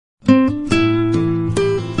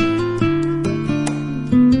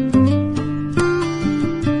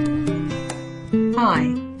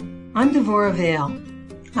Devorah Vale.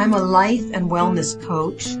 I'm a life and wellness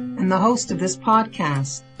coach and the host of this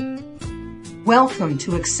podcast. Welcome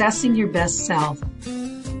to Accessing Your Best Self,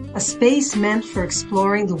 a space meant for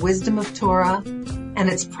exploring the wisdom of Torah and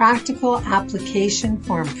its practical application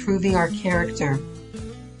for improving our character.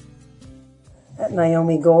 At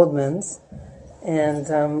Naomi Goldman's,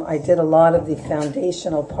 and I did a lot of the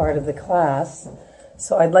foundational part of the class,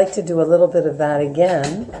 so I'd like to do a little bit of that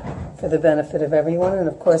again for the benefit of everyone, and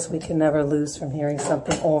of course we can never lose from hearing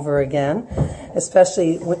something over again,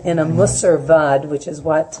 especially in a Musar Vad, which is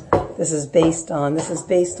what this is based on. This is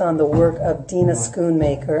based on the work of Dina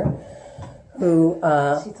Schoonmaker, who,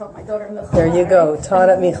 she taught my daughter Michala. There you go, taught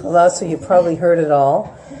at Michala, so you probably heard it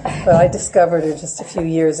all. But I discovered her just a few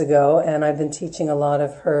years ago, and I've been teaching a lot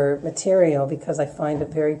of her material because I find it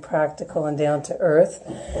very practical and down to earth.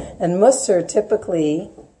 And Musar, typically,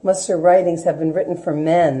 Musar writings have been written for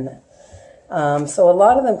men. So a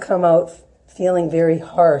lot of them come out feeling very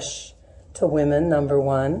harsh to women, number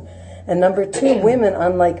one. And number two, women,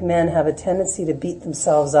 unlike men, have a tendency to beat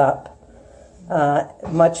themselves up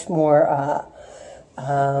much more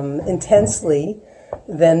intensely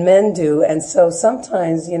than men do. And so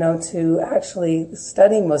sometimes, to actually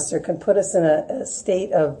study Musar can put us in a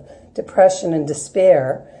state of depression and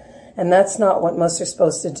despair. And that's not what Musar is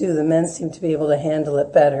supposed to do. The men seem to be able to handle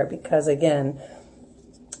it better because, again,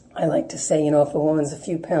 I like to say, if a woman's a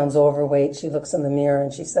few pounds overweight, she looks in the mirror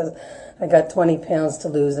and she says, I got 20 pounds to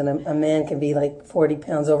lose, and a man can be like 40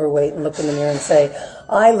 pounds overweight and look in the mirror and say,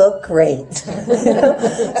 I look great. So,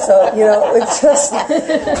 it's just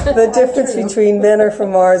the difference between men are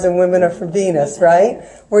from Mars and women are from Venus, right?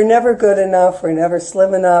 We're never good enough, we're never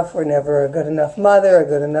slim enough, we're never a good enough mother, a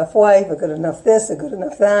good enough wife, a good enough this, a good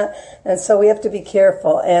enough that, and so we have to be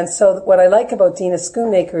careful. And so what I like about Dina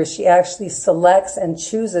Schoonmaker is she actually selects and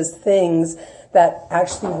chooses things that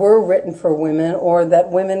actually were written for women or that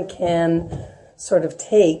women can sort of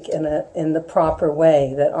take in the proper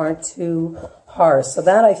way that aren't too harsh. So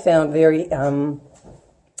that I found very,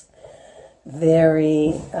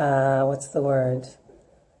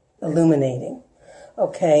 illuminating.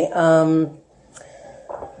 Okay,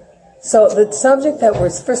 so the subject that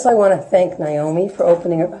first I want to thank Naomi for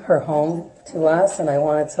opening her home to us, and I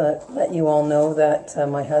wanted to let you all know that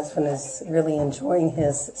my husband is really enjoying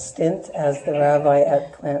his stint as the rabbi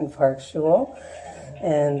at Clanton Park Shul.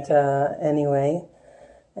 And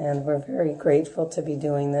and we're very grateful to be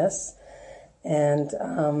doing this. And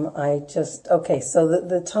so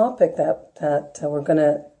the topic that we're going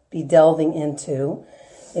to be delving into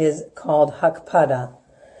is called Hakpada.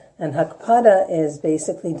 And Hakpada is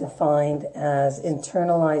basically defined as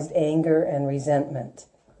internalized anger and resentment.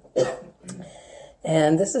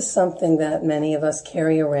 And this is something that many of us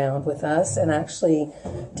carry around with us. And actually,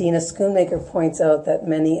 Dina Schoonmaker points out that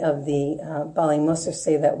many of the Baalei Musar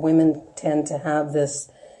say that women tend to have this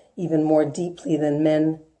even more deeply than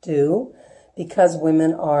men do, because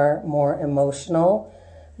women are more emotional,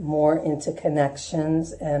 more into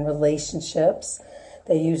connections and relationships.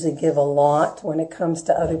 They usually give a lot when it comes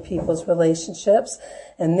to other people's relationships.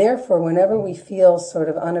 And therefore, whenever we feel sort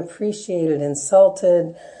of unappreciated,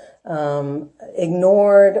 insulted,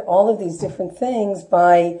 ignored, all of these different things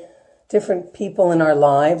by different people in our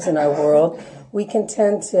lives, in our world, we can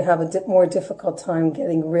tend to have a more difficult time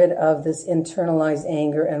getting rid of this internalized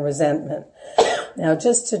anger and resentment. Now,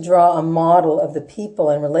 just to draw a model of the people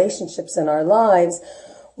and relationships in our lives,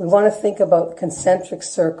 we want to think about concentric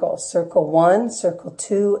circles. Circle 1, circle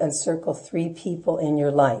 2, and circle 3 people in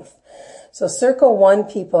your life. So circle 1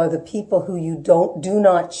 people are the people who you do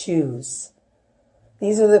not choose.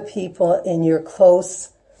 These are the people in your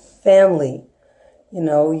close family.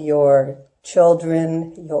 Your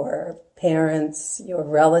children, your parents, your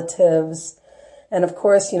relatives. And of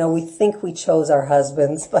course, we think we chose our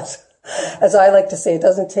husbands, but as I like to say, it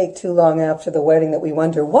doesn't take too long after the wedding that we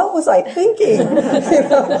wonder, what was I thinking?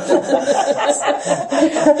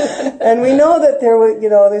 And we know that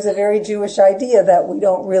there's a very Jewish idea that we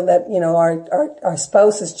don't our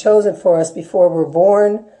spouse is chosen for us before we're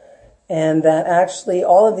born, and that actually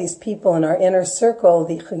all of these people in our inner circle,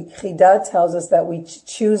 the Chida tells us that we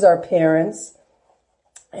choose our parents,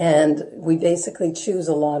 and we basically choose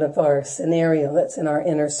a lot of our scenario that's in our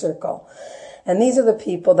inner circle. And these are the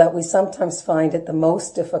people that we sometimes find it the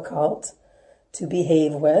most difficult to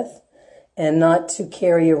behave with and not to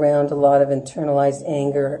carry around a lot of internalized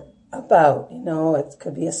anger about. It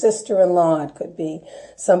could be a sister-in-law, it could be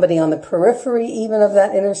somebody on the periphery even of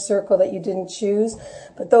that inner circle that you didn't choose,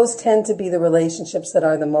 but those tend to be the relationships that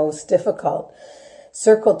are the most difficult.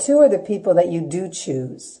 Circle 2 are the people that you do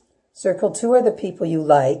choose. Circle 2 are the people you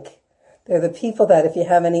like. They're the people that if you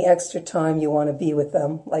have any extra time, you want to be with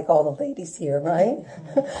them, like all the ladies here, right?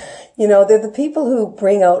 They're the people who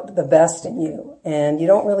bring out the best in you, and you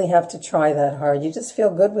don't really have to try that hard. You just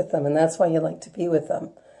feel good with them, and that's why you like to be with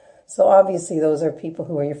them. So obviously those are people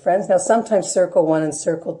who are your friends. Now, sometimes circle 1 and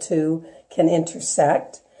circle 2 can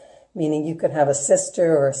intersect, meaning you could have a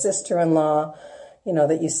sister or a sister-in-law,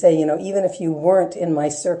 that you say, even if you weren't in my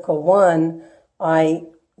circle 1, I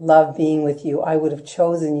love being with you. I would have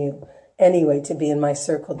chosen you anyway to be in my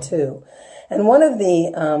circle 2. And one of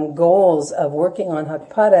the goals of working on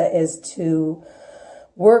Hakpada is to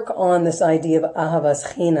work on this idea of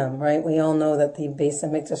Ahavas Chinam, right? We all know that the Beis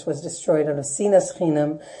HaMikdash was destroyed out of Sinas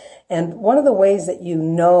Chinam. And one of the ways that you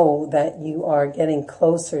know that you are getting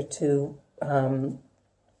closer to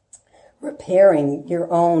repairing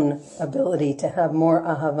your own ability to have more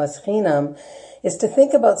Ahavas Chinam is to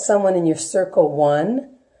think about someone in your circle 1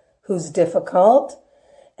 who's difficult.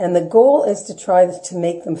 And the goal is to try to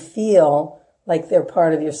make them feel like they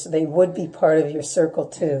would be part of your circle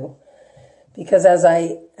 2. Because as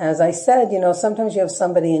I said, sometimes you have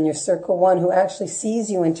somebody in your circle 1 who actually sees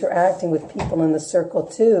you interacting with people in the circle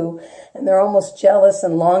 2, and they're almost jealous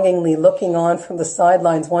and longingly looking on from the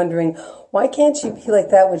sidelines, wondering, why can't she be like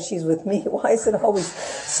that when she's with me? Why is it always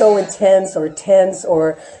so intense or tense?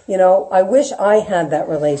 Or, I wish I had that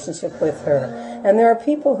relationship with her. And there are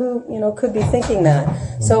people who, could be thinking that.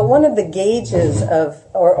 So one of the gauges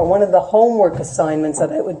or one of the homework assignments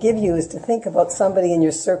that I would give you is to think about somebody in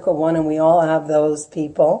your circle 1, and we all have those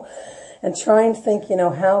people, and try and think,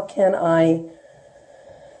 how can I,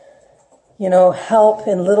 help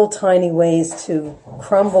in little tiny ways to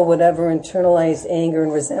crumble whatever internalized anger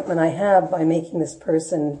and resentment I have by making this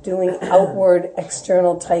person doing outward,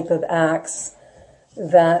 external type of acts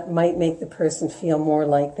that might make the person feel more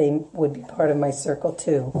like they would be part of my circle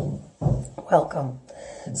 2. Welcome.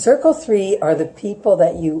 Circle 3 are the people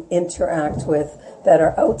that you interact with that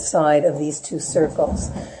are outside of these 2 circles.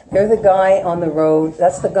 They're the guy on the road.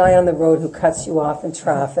 That's the guy on the road who cuts you off in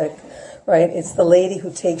traffic, right? It's the lady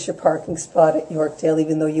who takes your parking spot at Yorkdale,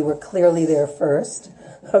 even though you were clearly there first.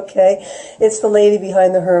 Okay? It's the lady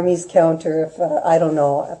behind the Hermes counter. If, I don't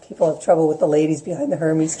know, people have trouble with the ladies behind the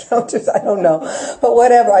Hermes counters. I don't know. But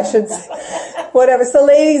whatever, I should say. Whatever. It's the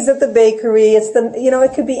ladies at the bakery. It's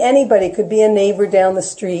it could be anybody. It could be a neighbor down the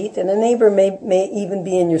street. And a neighbor may even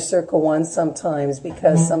be in your circle 1 sometimes,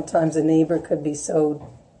 because sometimes a neighbor could be so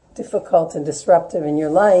difficult and disruptive in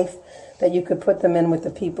your life that you could put them in with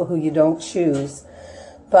the people who you don't choose.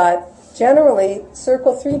 But generally,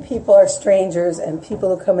 circle 3 people are strangers and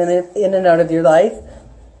people who come in and out of your life.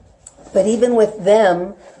 But even with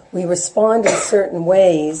them, we respond in certain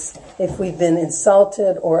ways if we've been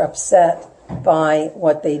insulted or upset by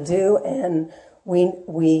what they do, and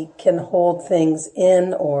we can hold things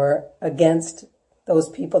in or against those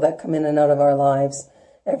people that come in and out of our lives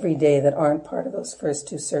every day that aren't part of those first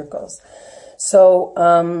 2 circles. So,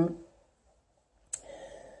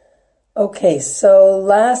 okay, so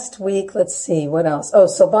last week, let's see, what else? Oh,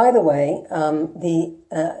 so by the way,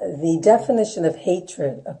 the definition of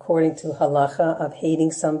hatred, according to halacha, of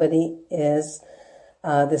hating somebody is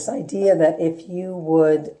this idea that if you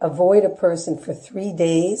would avoid a person for 3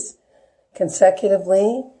 days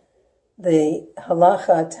consecutively, the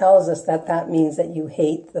halacha tells us that means that you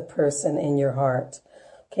hate the person in your heart.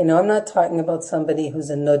 Okay, now I'm not talking about somebody who's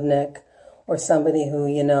a nudnik or somebody who,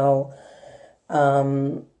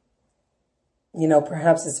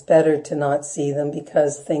 perhaps it's better to not see them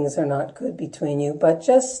because things are not good between you. But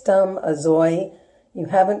just a zoy, you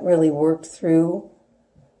haven't really worked through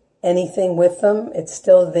anything with them. It's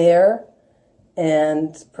still there.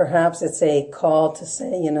 And perhaps it's a call to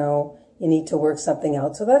say, you need to work something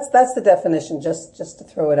out. So that's the definition, just to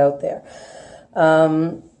throw it out there.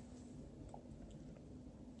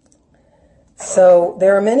 So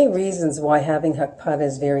there are many reasons why having Hakpada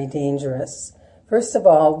is very dangerous. First of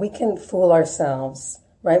all, we can fool ourselves,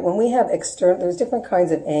 right? When we have there's different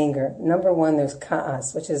kinds of anger. Number 1, there's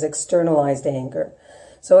ka'as, which is externalized anger.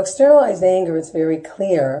 So externalized anger, it's very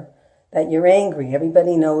clear that you're angry.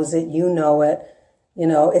 Everybody knows it. You know it.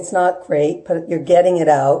 It's not great, but you're getting it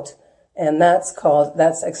out. And that's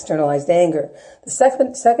externalized anger. The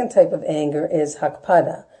second type of anger is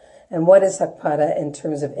Hakpada. And what is Hakpada in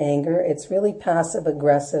terms of anger? It's really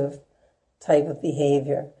passive-aggressive type of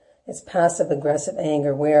behavior. It's passive-aggressive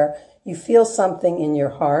anger where you feel something in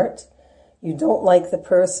your heart. You don't like the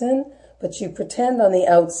person, but you pretend on the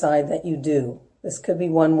outside that you do. This could be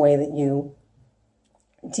one way that you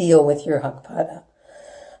deal with your Hakpada.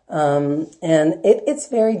 And it's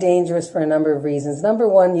very dangerous for a number of reasons. Number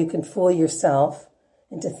 1, you can fool yourself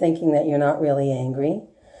into thinking that you're not really angry.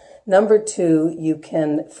 Number 2, you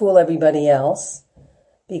can fool everybody else.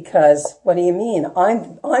 Because, what do you mean?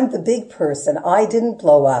 I'm the big person. I didn't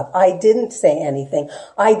blow up. I didn't say anything.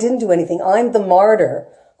 I didn't do anything. I'm the martyr.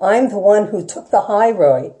 I'm the one who took the high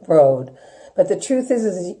road. But the truth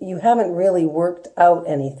is you haven't really worked out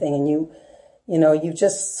anything, and you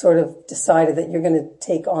just sort of decided that you're going to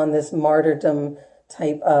take on this martyrdom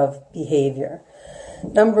type of behavior.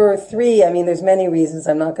 Number 3, there's many reasons.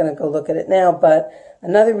 I'm not going to go look at it now, but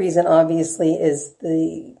another reason, obviously, is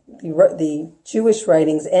the Jewish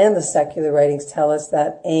writings and the secular writings tell us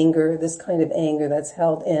that anger, this kind of anger that's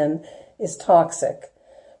held in, is toxic,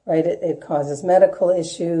 right? It causes medical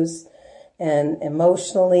issues, and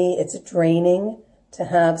emotionally it's draining to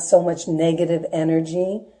have so much negative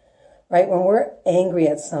energy, right? When we're angry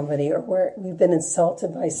at somebody or we've been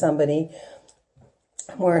insulted by somebody,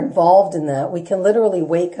 we're involved in that, we can literally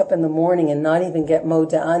wake up in the morning and not even get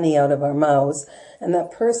moda'ani out of our mouths, and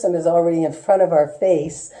that person is already in front of our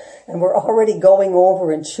face, and we're already going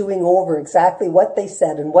over and chewing over exactly what they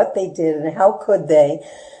said and what they did and how could they.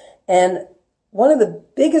 And one of the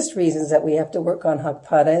biggest reasons that we have to work on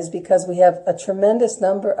Hakpada is because we have a tremendous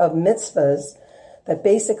number of mitzvahs that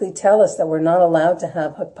basically tell us that we're not allowed to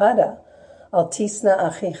have Hakpada. Al tisna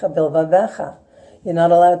achicha bilvavecha. You're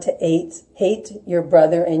not allowed to hate your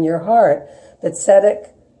brother in your heart.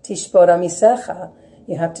 B'tzedek tishbot amisecha.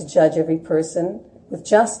 You have to judge every person with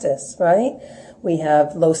justice, right? We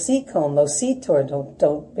have lo sikon, lo sitor.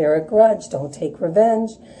 Don't bear a grudge. Don't take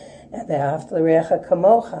revenge. And ve'ahavta l'reacha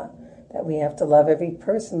kamocha. That we have to love every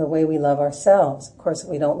person the way we love ourselves. Of course, if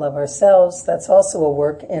we don't love ourselves, that's also a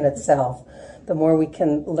work in itself. The more we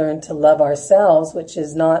can learn to love ourselves, which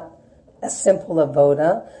is not a simple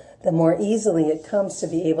avoda, the more easily it comes to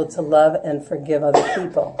be able to love and forgive other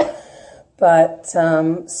people. But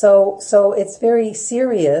so it's very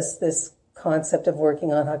serious, this concept of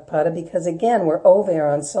working on Hakpada, because again, we're over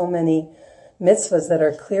on so many mitzvahs that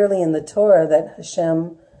are clearly in the Torah that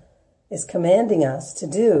Hashem is commanding us to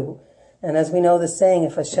do. And as we know the saying,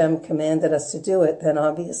 if Hashem commanded us to do it, then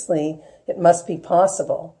obviously it must be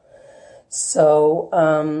possible. So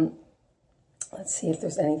let's see if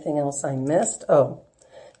there's anything else I missed.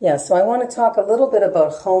 So I want to talk a little bit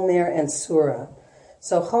about Chomer and Surah.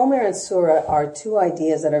 So Chomer and Surah are 2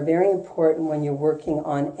 ideas that are very important when you're working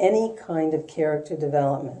on any kind of character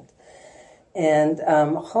development. And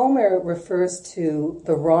Chomer refers to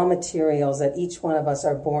the raw materials that each one of us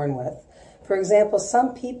are born with. For example,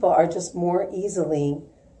 some people are just more easily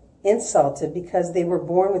insulted because they were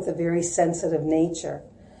born with a very sensitive nature.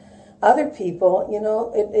 Other people,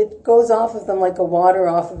 it goes off of them like a water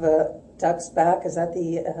off of a duck's back, is that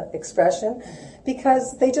the expression?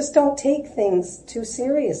 Because they just don't take things too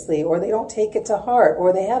seriously, or they don't take it to heart,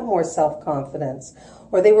 or they have more self-confidence,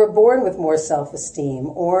 or they were born with more self-esteem,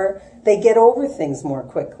 or they get over things more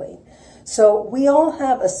quickly. So we all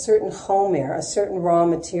have a certain chomer, a certain raw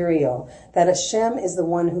material that Hashem is the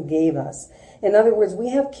one who gave us. In other words, we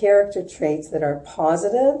have character traits that are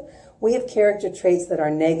positive, we have character traits that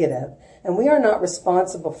are negative, and we are not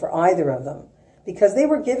responsible for either of them, because they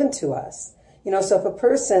were given to us. So if a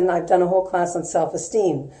person, I've done a whole class on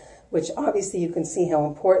self-esteem, which obviously you can see how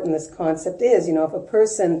important this concept is. If a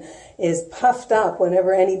person is puffed up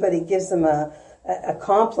whenever anybody gives them a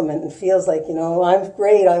compliment and feels like, I'm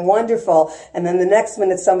great, I'm wonderful, and then the next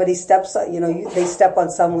minute somebody steps, they step on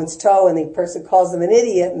someone's toe and the person calls them an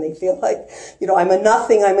idiot and they feel like, I'm a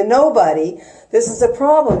nothing, I'm a nobody. This is a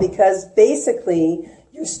problem because basically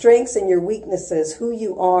your strengths and your weaknesses, who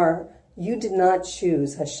you are, you did not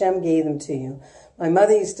choose. Hashem gave them to you. My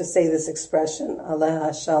mother used to say this expression,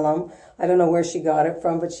 Aleha Shalom. I don't know where she got it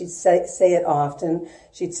from, but she'd say it often.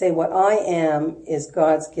 She'd say, what I am is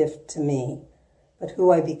God's gift to me, but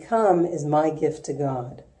who I become is my gift to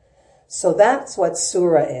God. So that's what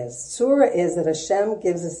Surah is. Surah is that Hashem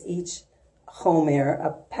gives us each Chomer,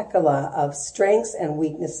 a pekala of strengths and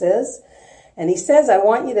weaknesses. And he says, I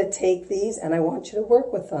want you to take these and I want you to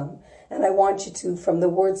work with them. And I want you to, from the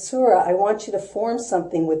word surah, I want you to form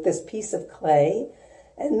something with this piece of clay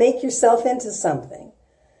and make yourself into something.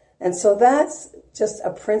 And so that's just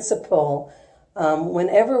a principle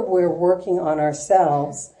whenever we're working on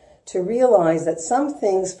ourselves, to realize that some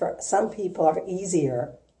things for some people are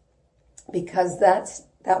easier because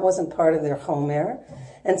that wasn't part of their chomer,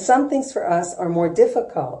 and some things for us are more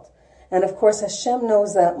difficult. And of course Hashem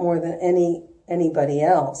knows that more than anybody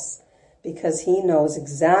else, because he knows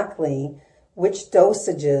exactly which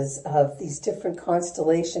dosages of these different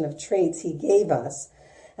constellation of traits he gave us.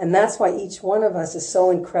 And that's why each one of us is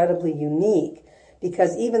so incredibly unique,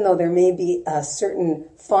 because even though there may be a certain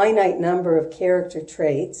finite number of character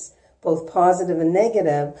traits, both positive and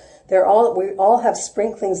negative, we all have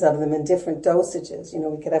sprinklings of them in different dosages.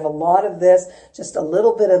 We could have a lot of this, just a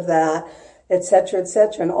little bit of that, etc.,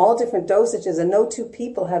 and all different dosages, and no two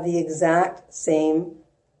people have the exact same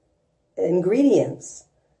ingredients.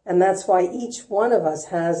 And that's why each one of us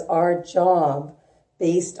has our job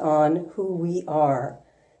based on who we are.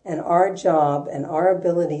 And our job and our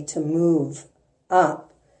ability to move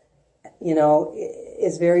up,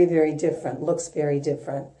 is very, very different, looks very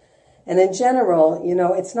different. And in general,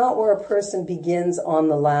 it's not where a person begins on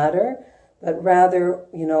the ladder, but rather,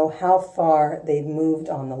 how far they've moved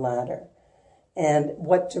on the ladder and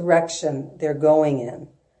what direction they're going in.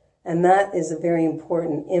 And that is a very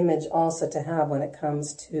important image also to have when it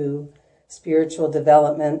comes to spiritual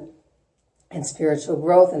development and spiritual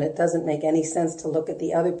growth. And it doesn't make any sense to look at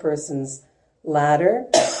the other person's ladder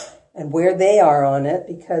and where they are on it,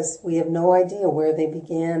 because we have no idea where they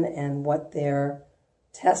began and what their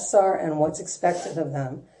tests are and what's expected of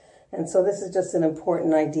them. And so this is just an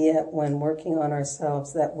important idea when working on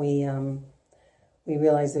ourselves, that we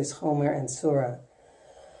realize there's Homer and Surah.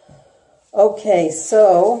 Okay,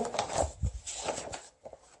 so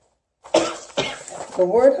the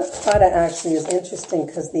word Hakpada actually is interesting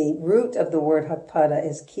because the root of the word Hakpada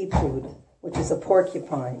is kipud, which is a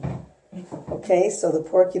porcupine. Okay, so the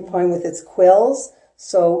porcupine with its quills.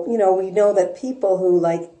 So, we know that people who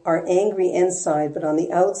are angry inside, but on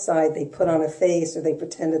the outside they put on a face or they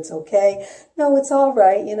pretend it's okay. No, it's all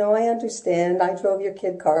right. I understand. I drove your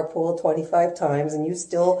kid carpool 25 times and you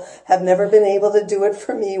still have never been able to do it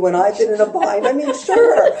for me when I've been in a bind. I mean,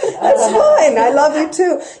 sure, that's fine. I love you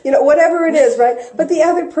too. Whatever it is, right? But the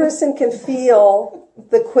other person can feel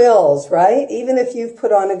the quills, right? Even if you've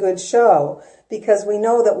put on a good show. Because we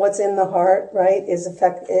know that what's in the heart, right, is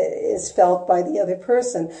felt by the other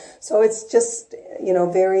person. So it's just,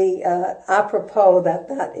 very apropos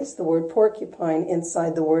that is the word porcupine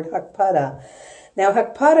inside the word Hakpada. Now,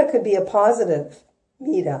 Hakpada could be a positive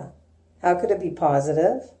mida. How could it be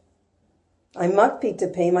positive? I'm makpid to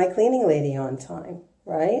pay my cleaning lady on time,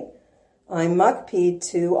 right? I'm makpid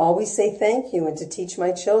to always say thank you and to teach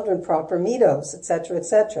my children proper midos,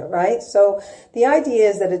 etc., right? So the idea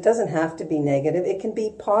is that it doesn't have to be negative. It can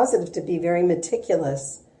be positive to be very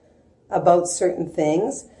meticulous about certain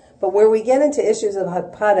things. But where we get into issues of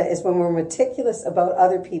Hakpada is when we're meticulous about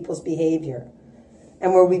other people's behavior.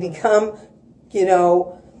 And where we become,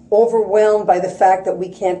 overwhelmed by the fact that we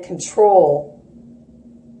can't control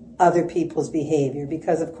other people's behavior.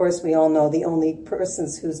 Because, of course, we all know the only person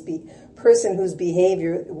whose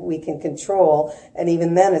behavior we can control, and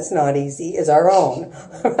even then it's not easy, is our own,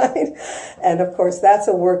 right? And of course that's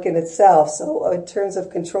a work in itself. So in terms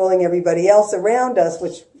of controlling everybody else around us,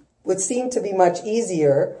 which would seem to be much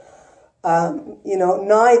easier,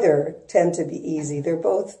 neither tend to be easy. They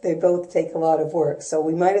both take a lot of work. So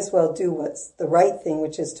we might as well do what's the right thing,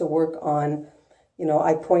 which is to work on,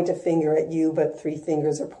 I point a finger at you, but 3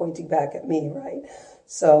 fingers are pointing back at me, right?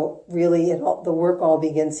 So really, the work all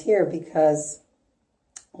begins here, because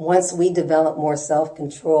once we develop more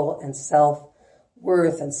self-control and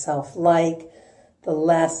self-worth and self-like, the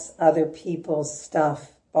less other people's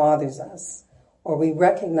stuff bothers us. Or we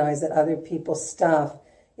recognize that other people's stuff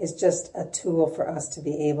is just a tool for us to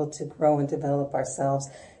be able to grow and develop ourselves,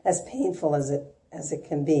 as painful as it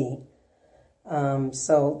can be.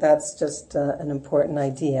 So that's just an important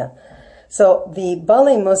idea. So the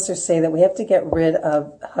Bali Musar say that we have to get rid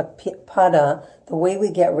of Hakpada the way we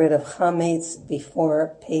get rid of Chametz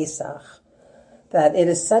before Pesach. That it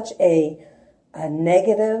is such a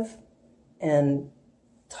negative and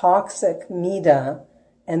toxic midah,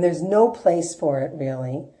 and there's no place for it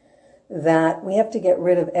really, that we have to get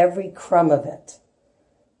rid of every crumb of it.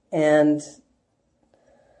 And,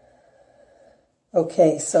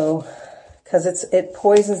 okay, so, because it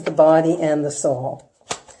poisons the body and the soul.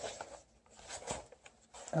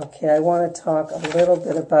 Okay, I want to talk a little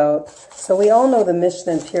bit about, so we all know the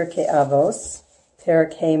Mishnah in Pirkei Avos,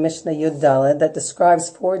 Perek Hey Mishnah Yud Daled, that describes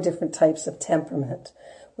 4 different types of temperament.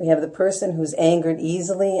 We have the person who's angered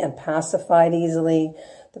easily and pacified easily,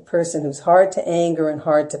 the person who's hard to anger and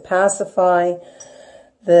hard to pacify,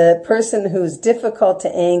 the person who's difficult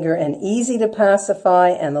to anger and easy to pacify,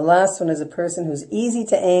 and the last one is a person who's easy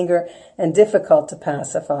to anger and difficult to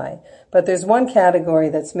pacify. But there's one category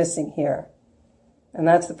that's missing here. And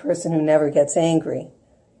that's the person who never gets angry,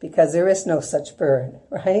 because there is no such bird,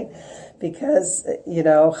 right? Because,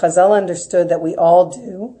 Chazal understood that we all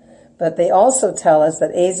do, but they also tell us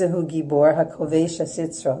that Ezehu Gibor HaKovesh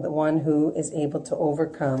HaSitzro, the one who is able to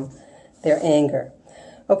overcome their anger.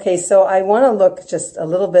 Okay, so I want to look just a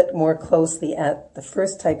little bit more closely at the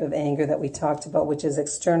first type of anger that we talked about, which is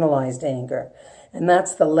externalized anger. And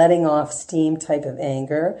that's the letting off steam type of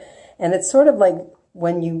anger. And it's sort of like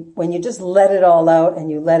when you just let it all out and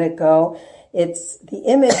you let it go. The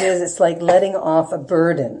image is it's like letting off a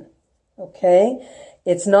burden. Okay?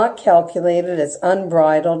 It's not calculated, it's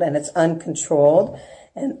unbridled, and it's uncontrolled.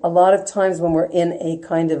 And a lot of times when we're in a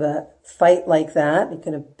kind of a fight like that, you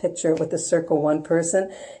can picture it with the circle one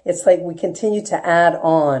person, it's like we continue to add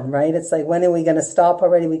on, right? It's like, when are we going to stop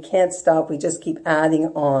already? We can't stop. We just keep adding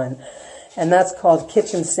on. And that's called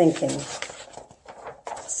kitchen sinking.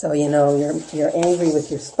 So, you're angry with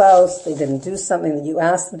your spouse. They didn't do something that you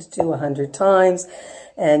asked them to do 100 times.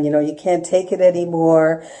 And, you can't take it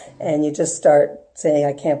anymore. And you just start saying,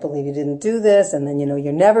 I can't believe you didn't do this. And then,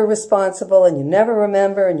 you're never responsible and you never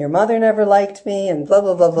remember and your mother never liked me and blah,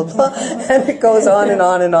 blah, blah, blah, blah. And it goes on and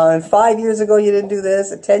on and on. And 5 years ago you didn't do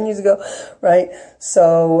this, and 10 years ago, right?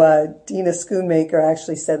 So Dina Schoonmaker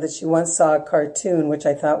actually said that she once saw a cartoon, which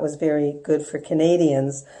I thought was very good for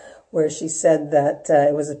Canadians, where she said that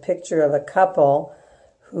it was a picture of a couple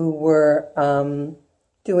who were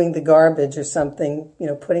doing the garbage or something,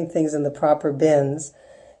 putting things in the proper bins.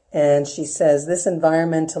 And she says, this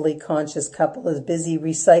environmentally conscious couple is busy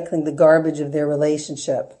recycling the garbage of their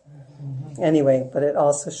relationship. Mm-hmm. Anyway, but it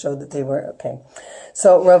also showed that they were okay.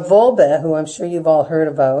 So Rav Wolbe, who I'm sure you've all heard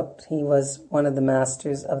about, he was one of the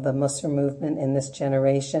masters of the Musar movement in this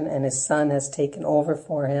generation, and his son has taken over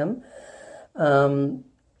for him.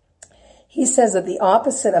 He says that the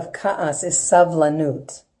opposite of ka'as is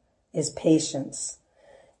savlanut, is patience.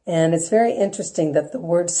 And it's very interesting that the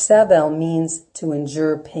word sevel means to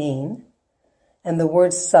endure pain, and the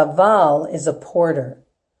word saval is a porter.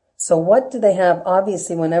 So what do they have?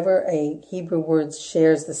 Obviously, whenever a Hebrew word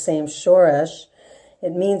shares the same shoresh,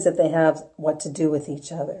 it means that they have what to do with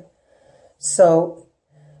each other. So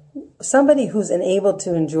somebody who's enabled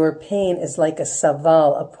to endure pain is like a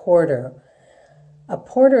saval, a porter. A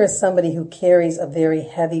porter is somebody who carries a very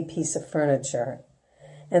heavy piece of furniture.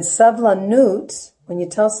 And savlanut, when you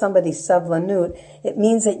tell somebody savlanut, it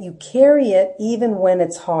means that you carry it even when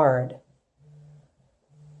it's hard.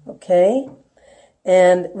 Okay?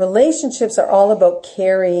 And relationships are all about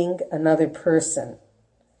carrying another person.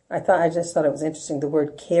 I just thought it was interesting. The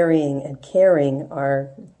word carrying and caring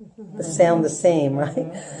sound the same,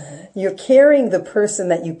 right? You're carrying the person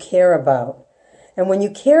that you care about. And when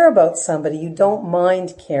you care about somebody, you don't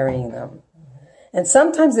mind carrying them. And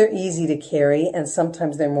sometimes they're easy to carry, and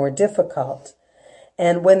sometimes they're more difficult.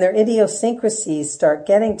 And when their idiosyncrasies start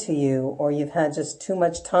getting to you, or you've had just too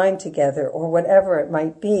much time together, or whatever it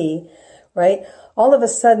might be, right? All of a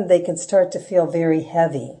sudden they can start to feel very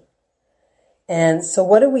heavy. And so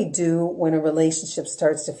what do we do when a relationship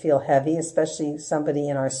starts to feel heavy, especially somebody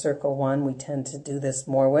in our circle one we tend to do this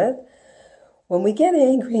more with? When we get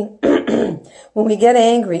angry,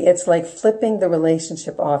 it's like flipping the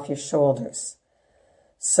relationship off your shoulders.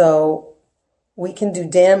 So we can do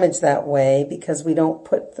damage that way because we don't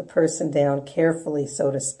put the person down carefully,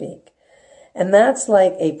 so to speak. And that's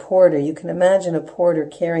like a porter. You can imagine a porter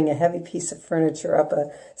carrying a heavy piece of furniture up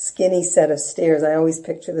a skinny set of stairs. I always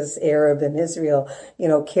picture this Arab in Israel,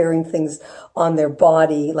 carrying things on their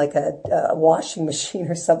body like a washing machine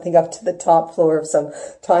or something up to the top floor of some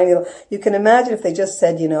tiny... You can imagine if they just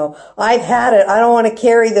said, I've had it. I don't want to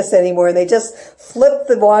carry this anymore. And they just flip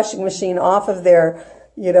the washing machine off of their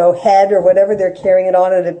head or whatever they're carrying it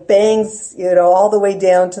on, and it bangs, all the way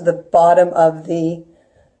down to the bottom of the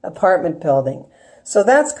apartment building. So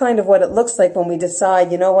that's kind of what it looks like when we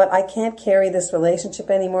decide, I can't carry this relationship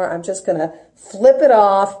anymore. I'm just going to flip it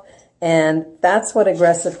off, and that's what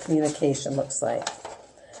aggressive communication looks like.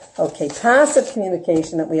 Okay, passive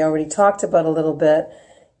communication that we already talked about a little bit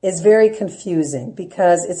is very confusing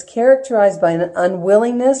because it's characterized by an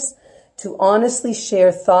unwillingness to honestly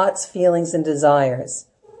share thoughts, feelings, and desires.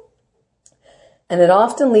 And it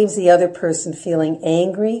often leaves the other person feeling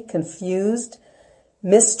angry, confused,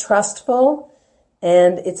 mistrustful,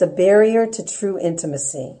 and it's a barrier to true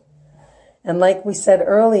intimacy. And like we said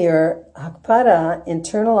earlier, hakpara,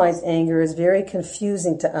 internalized anger, is very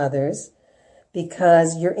confusing to others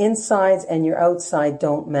because your insides and your outside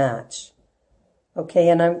don't match. Okay,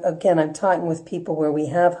 and I'm talking with people where we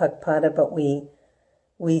have hakpara, but we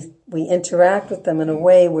interact with them in a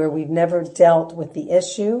way where we've never dealt with the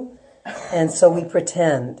issue, and so we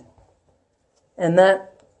pretend. And that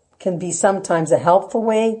can be sometimes a helpful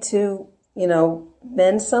way to,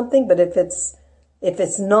 mend something, but if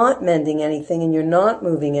it's not mending anything and you're not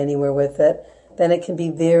moving anywhere with it, then it can be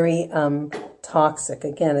very toxic.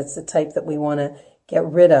 Again, it's the type that we want to get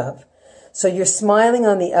rid of. So you're smiling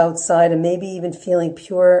on the outside and maybe even feeling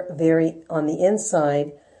pure very on the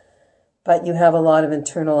inside, but you have a lot of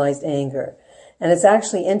internalized anger. And it's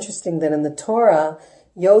actually interesting that in the Torah,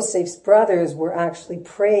 Yosef's brothers were actually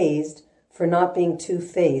praised for not being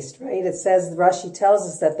two-faced, right? It says, Rashi tells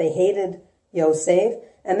us that they hated Yosef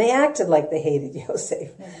and they acted like they hated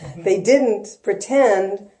Yosef. They didn't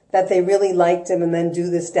pretend that they really liked him and then do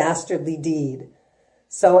this dastardly deed.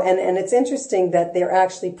 So, and it's interesting that they're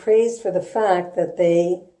actually praised for the fact that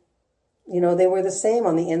they were the same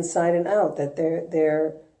on the inside and out, that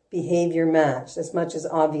their behavior matched, as much as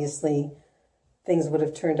obviously things would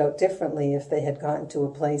have turned out differently if they had gotten to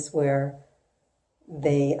a place where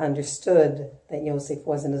they understood that Yosef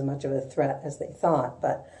wasn't as much of a threat as they thought.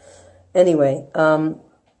 But anyway,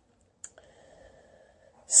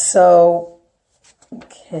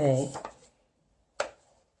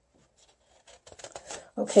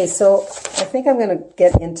 Okay, so I think I'm going to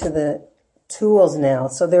get into the tools now.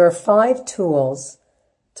 So there are 5 tools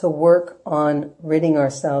to work on ridding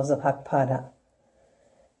ourselves of Hakpada.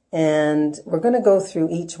 And we're going to go through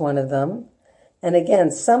each one of them. And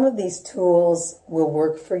again, some of these tools will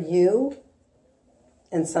work for you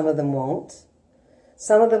and some of them won't.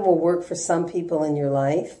 Some of them will work for some people in your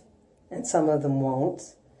life and some of them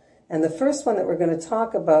won't. And the first one that we're going to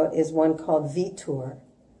talk about is one called Vitur,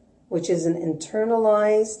 which is an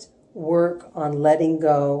internalized work on letting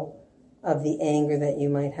go of the anger that you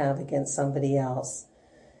might have against somebody else.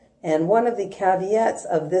 And one of the caveats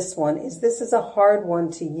of this one is this is a hard one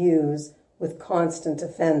to use with constant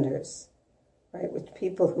offenders, right? With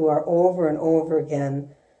people who are over and over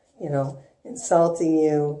again, insulting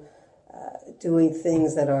you, doing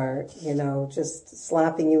things that are, just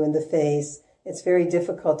slapping you in the face. It's very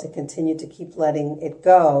difficult to continue to keep letting it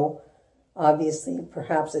go. Obviously,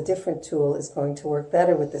 perhaps a different tool is going to work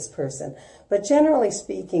better with this person. But generally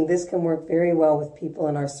speaking, this can work very well with people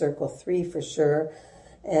in our circle 3 for sure,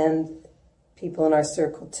 and people in our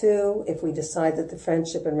circle 2 if we decide that the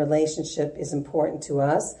friendship and relationship is important to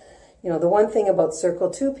us. The one thing about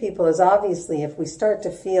circle 2 people is obviously if we start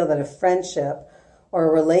to feel that a friendship or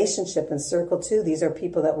a relationship in circle 2, these are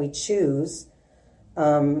people that we choose,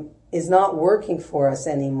 is not working for us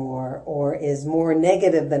anymore or is more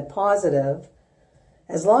negative than positive,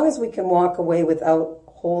 as long as we can walk away without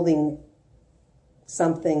holding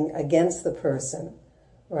something against the person,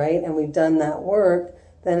 right? And we've done that work,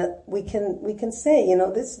 then we can say,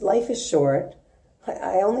 this life is short.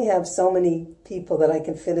 I only have so many people that I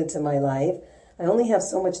can fit into my life. I only have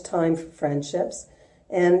so much time for friendships.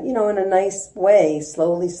 And, in a nice way,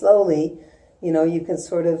 slowly, you can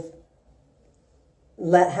sort of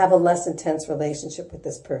have a less intense relationship with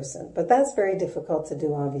this person. But that's very difficult to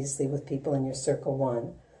do, obviously, with people in your circle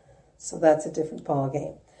 1. So that's a different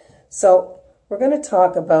ballgame. So we're going to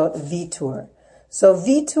talk about Vitur. So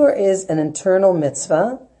Vitur is an internal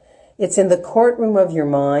mitzvah. It's in the courtroom of your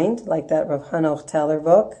mind, like that Rav Hanoch Teller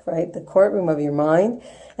book, right? The courtroom of your mind.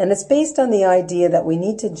 And it's based on the idea that we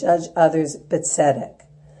need to judge others b'tzedek.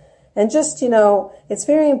 And just, it's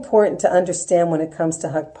very important to understand when it comes to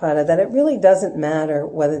Hakpada that it really doesn't matter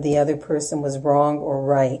whether the other person was wrong or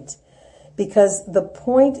right. Because the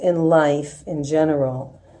point in life in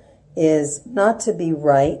general is not to be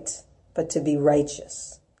right, but to be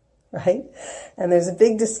righteous, right? And there's a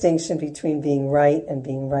big distinction between being right and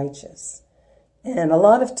being righteous. And a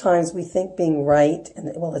lot of times we think being right,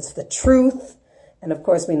 it's the truth. And of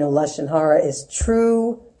course we know Lashon Hara is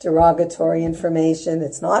true, derogatory information.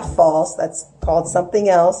 It's not false. That's called something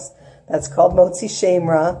else. That's called Motzi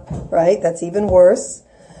Shemra, right? That's even worse.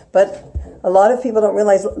 But a lot of people don't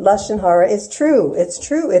realize Lashon Hara is true. It's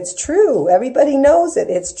true. It's true. Everybody knows it.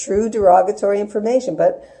 It's true derogatory information,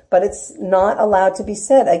 but it's not allowed to be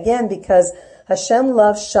said. Again, because Hashem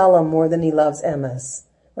loves Shalom more than he loves Emes,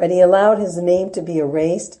 right? He allowed his name to be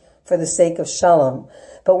erased for the sake of Shalom.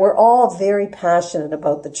 But we're all very passionate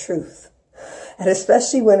about the truth. And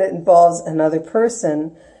especially when it involves another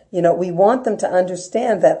person, we want them to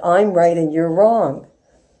understand that I'm right and you're wrong.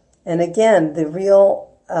 And again, the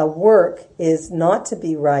real work is not to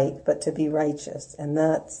be right, but to be righteous. And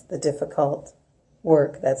that's the difficult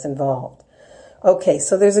work that's involved. Okay,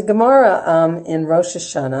 so there's a Gemara in Rosh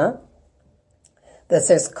Hashanah that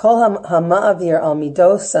says, Kol ha'ma'avir al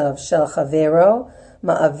midosav shel chavero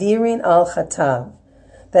ma'avirin al chatav.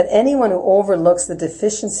 That anyone who overlooks the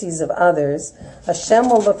deficiencies of others, Hashem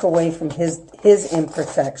will look away from his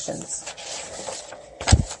imperfections.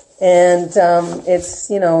 And it's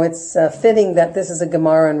fitting that this is a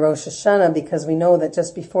Gemara in Rosh Hashanah because we know that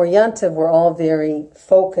just before Yantiv, we're all very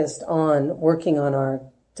focused on working on our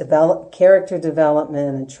character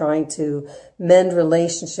development and trying to mend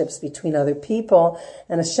relationships between other people.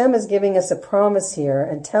 And Hashem is giving us a promise here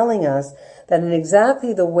and telling us that in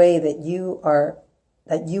exactly the way that you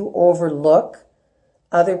overlook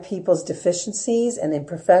other people's deficiencies and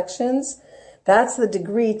imperfections, that's the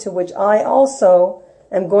degree to which I also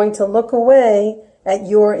am going to look away at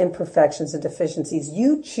your imperfections and deficiencies.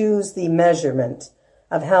 You choose the measurement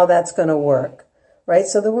of how that's going to work, right?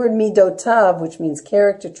 So the word midotav, which means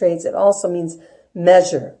character traits, it also means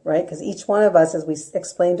measure, right? Because each one of us, as we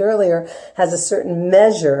explained earlier, has a certain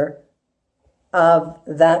measure of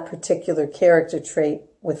that particular character trait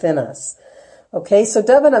within us. Okay, so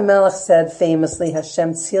David HaMelech said famously,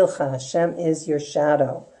 Hashem tzilcha, Hashem is your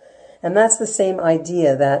shadow. And that's the same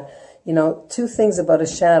idea that, two things about a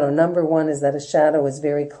shadow. Number one is that a shadow is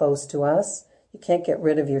very close to us. You can't get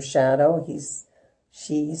rid of your shadow.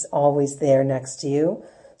 She's always there next to you.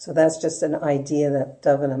 So that's just an idea that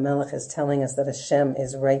David HaMelech is telling us, that Hashem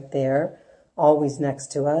is right there, always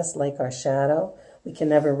next to us, like our shadow. We can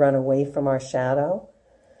never run away from our shadow.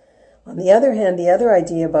 On the other hand, the other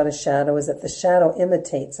idea about a shadow is that the shadow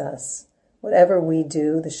imitates us. Whatever we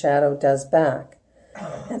do, the shadow does back.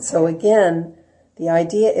 And so again, the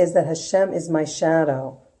idea is that Hashem is my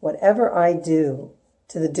shadow. Whatever I do,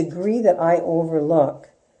 to the degree that I overlook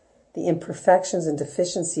the imperfections and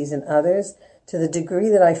deficiencies in others, to the degree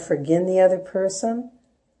that I forgive the other person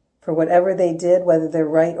for whatever they did, whether they're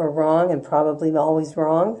right or wrong, and probably always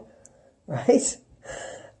wrong, right?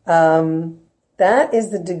 That is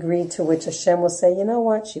the degree to which Hashem will say, you know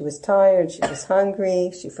what, she was tired, she was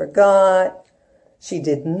hungry, she forgot, she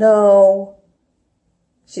didn't know,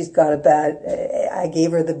 she's got I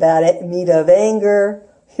gave her the bad meat of anger,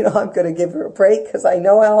 I'm going to give her a break because I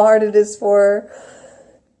know how hard it is for her,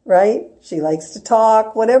 right? She likes to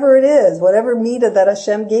talk, whatever it is, whatever meat that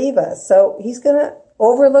Hashem gave us. So he's going to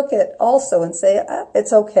overlook it also and say,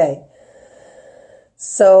 it's okay.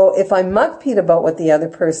 So if I'm makpid about what the other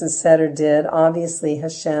person said or did, obviously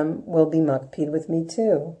Hashem will be makpid with me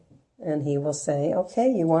too. And he will say, okay,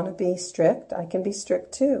 you want to be strict? I can be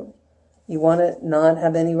strict too. You want to not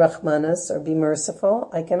have any rachmanas or be merciful?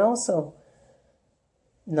 I can also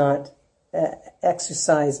not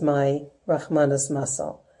exercise my rachmanas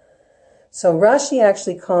muscle. So Rashi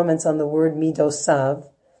actually comments on the word midosav,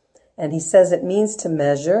 and he says it means to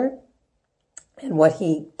measure. And what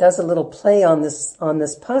he does a little play on this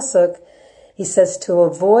pasuk, he says to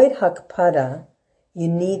avoid hakpada, you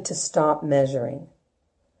need to stop measuring.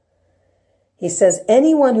 He says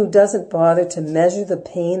anyone who doesn't bother to measure the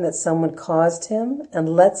pain that someone caused him and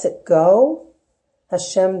lets it go,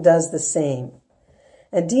 Hashem does the same.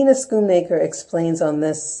 And Dina Schoonmaker explains on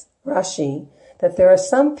this Rashi that there are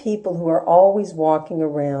some people who are always walking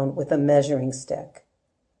around with a measuring stick.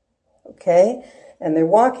 Okay? And they're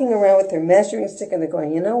walking around with their measuring stick and they're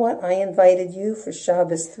going, you know what? I invited you for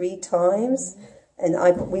Shabbos 3 times and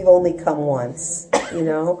we've only come once,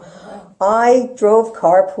 I drove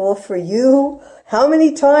carpool for you how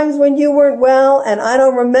many times when you weren't well, and I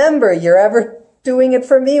don't remember you're ever doing it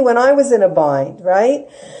for me when I was in a bind, right?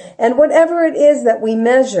 And whatever it is that we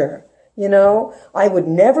measure, I would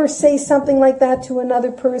never say something like that to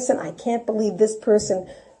another person. I can't believe this person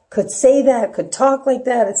could say that, could talk like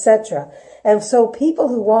that, etc. And so people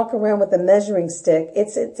who walk around with a measuring stick,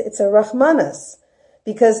 it's a rachmanas.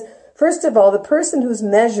 Because first of all, the person who's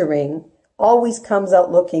measuring always comes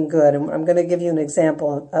out looking good. And I'm going to give you an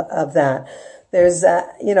example of that. There's,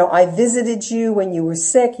 I visited you when you were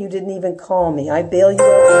sick. You didn't even call me. I bail you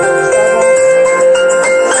out when you're in trouble.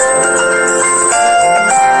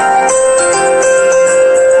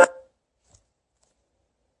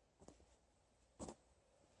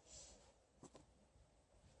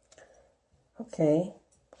 Okay,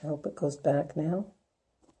 I hope it goes back now.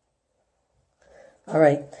 All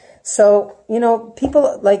right, so,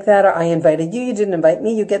 people like that I invited you, you didn't invite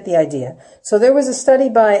me, you get the idea. So there was a study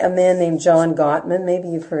by a man named John Gottman, maybe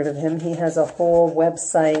you've heard of him. He has a whole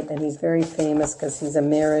website and he's very famous because he's a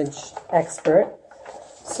marriage expert.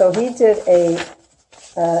 So he did a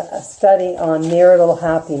study on marital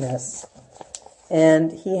happiness.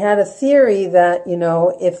 And he had a theory that,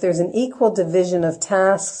 if there's an equal division of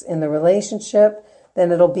tasks in the relationship,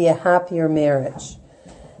 then it'll be a happier marriage.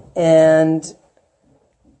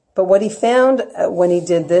 But what he found when he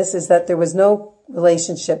did this is that there was no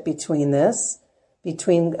relationship between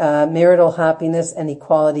marital happiness and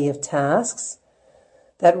equality of tasks.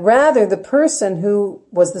 That rather the person who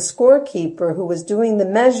was the scorekeeper, who was doing the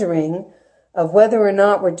measuring of whether or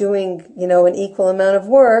not we're doing, an equal amount of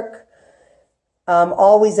work,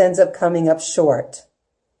 always ends up coming up short.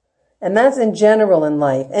 And that's in general in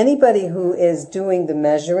life. Anybody who is doing the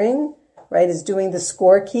measuring, right, is doing the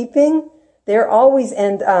scorekeeping, they're always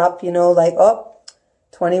end up, like,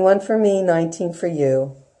 21 for me, 19 for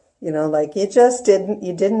you. Like you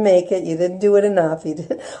didn't make it, you didn't do it enough.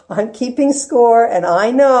 I'm keeping score and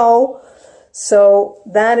I know. So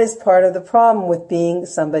that is part of the problem with being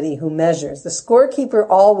somebody who measures. The scorekeeper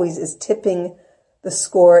always is tipping the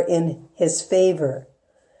score in his favor.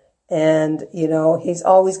 And, he's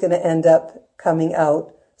always going to end up coming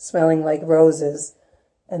out smelling like roses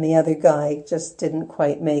and the other guy just didn't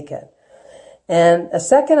quite make it. And a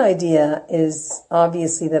second idea is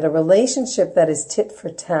obviously that a relationship that is tit for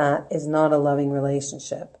tat is not a loving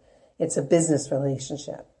relationship. It's a business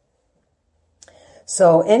relationship.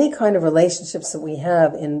 So any kind of relationships that we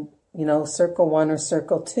have in, circle 1 or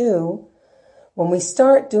circle 2, when we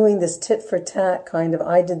start doing this tit for tat kind of,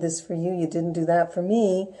 I did this for you, you didn't do that for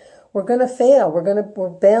me, we're going to fail. We're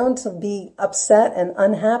bound to be upset and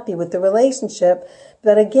unhappy with the relationship.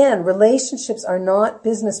 But again, relationships are not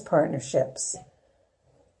business partnerships.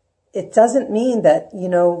 It doesn't mean that,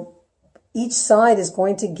 each side is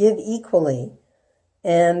going to give equally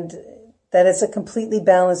and that it's a completely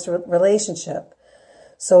balanced relationship.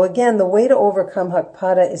 So again, the way to overcome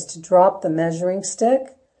Hakpada is to drop the measuring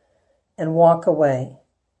stick and walk away.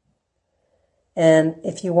 And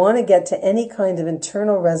if you want to get to any kind of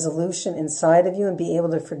internal resolution inside of you and be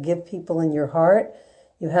able to forgive people in your heart,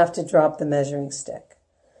 you have to drop the measuring stick.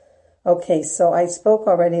 Okay, so I spoke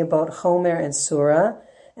already about Chomer and Surah,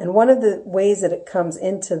 and one of the ways that it comes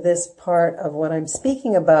into this part of what I'm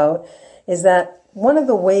speaking about is that one of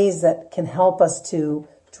the ways that can help us to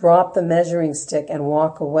drop the measuring stick and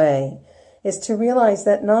walk away is to realize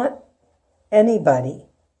that not anybody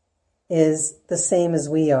is the same as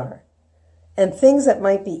we are. And things that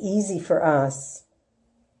might be easy for us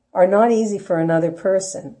are not easy for another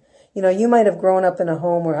person. You might have grown up in a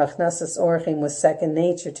home where Hachnasas Orchim was second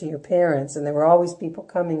nature to your parents, and there were always people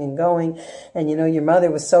coming and going, and your mother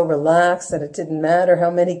was so relaxed that it didn't matter how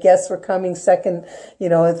many guests were coming second,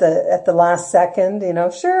 at the last second,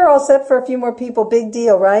 sure, all set for a few more people, big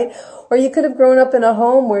deal, right? Or you could have grown up in a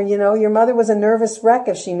home where, your mother was a nervous wreck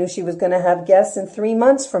if she knew she was going to have guests in 3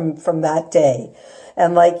 months from that day.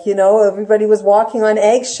 And everybody was walking on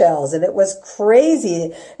eggshells and it was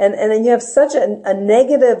crazy. And then you have such a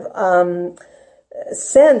negative,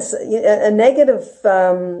 sense, a negative,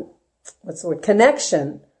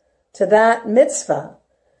 connection to that mitzvah.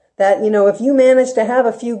 That, if you manage to have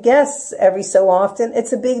a few guests every so often,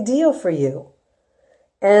 it's a big deal for you.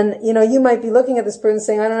 And, you might be looking at this person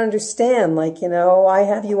saying, I don't understand. I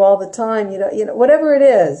have you all the time, whatever it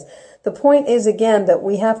is. The point is, again, that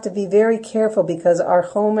we have to be very careful because our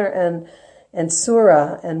Chomer and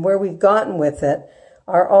Surah and where we've gotten with it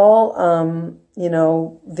are all,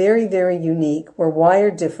 very, very unique. We're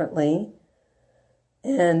wired differently.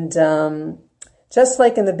 And just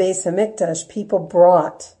like in the Beis Hamikdash, people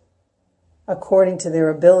brought according to their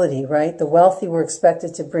ability, right? The wealthy were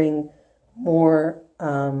expected to bring more.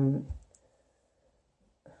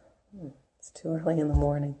 It's too early in the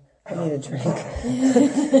morning. I need a drink.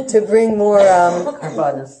 To bring more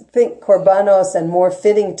korbanos and more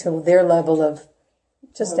fitting to their level of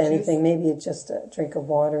just anything. Maybe it's just a drink of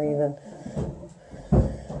water even.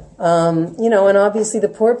 And obviously the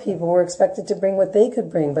poor people were expected to bring what they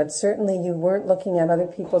could bring, but certainly you weren't looking at other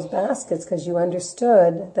people's baskets because you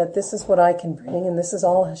understood that this is what I can bring and this is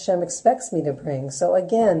all Hashem expects me to bring. So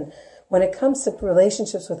again, when it comes to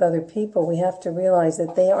relationships with other people, we have to realize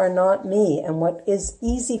that they are not me, and what is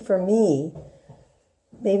easy for me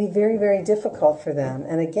may be very, very difficult for them.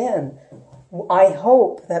 And again, I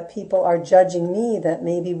hope that people are judging me that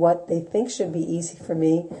maybe what they think should be easy for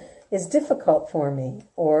me is difficult for me.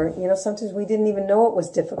 Or, sometimes we didn't even know it was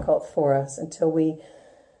difficult for us until we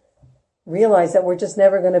realize that we're just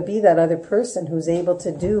never going to be that other person who's able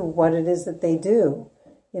to do what it is that they do.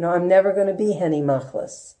 I'm never going to be Henny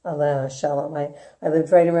Machlis, Aleh Shalom. I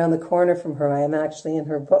lived right around the corner from her. I am actually in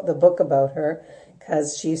her book, the book about her,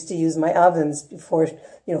 because she used to use my ovens before,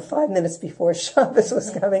 5 minutes before Shabbos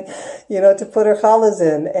was coming, to put her challahs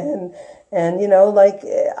in. And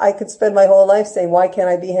I could spend my whole life saying, why can't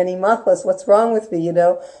I be Henny Machlis? What's wrong with me,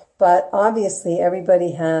 But obviously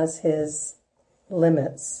everybody has his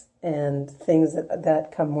limits and things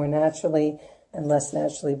that come more naturally and less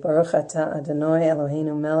naturally. Baruch atah Adonai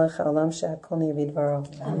Eloheinu melech haolam she'akol nהיה bidvaro.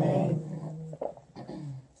 Amen.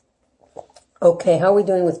 Okay, how are we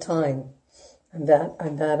doing with time? I'm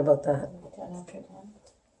bad about that. 10 after 10.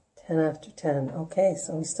 10 after 10. Okay,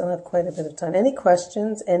 so we still have quite a bit of time. Any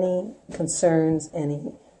questions, any concerns,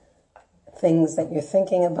 any things that you're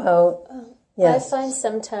thinking about? Yes. I find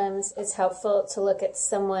sometimes it's helpful to look at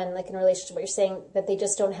someone, like in a relationship, what you're saying, that they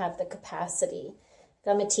just don't have the capacity.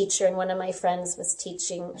 I'm a teacher, and one of my friends was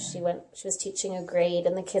teaching. She was teaching a grade,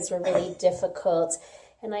 and the kids were really difficult.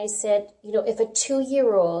 And I said, if a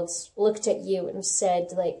 2-year-old looked at you and said,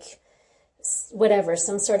 like, whatever,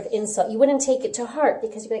 some sort of insult, you wouldn't take it to heart,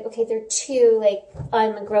 because you'd be like, okay, they're 2, like,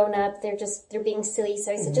 I'm a grown up, they're being silly.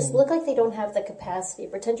 So I said, just look like they don't have the capacity.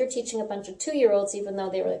 Pretend you're teaching a bunch of 2-year-olds, even though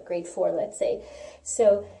they were like grade 4, let's say.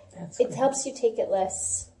 So it helps you take it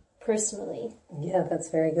less personally. Yeah, that's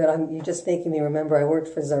very good. You're just making me remember, I worked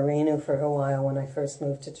for Zarenu for a while when I first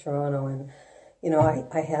moved to Toronto, and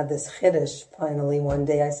I had this chiddush finally one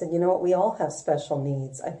day. I said, you know what, we all have special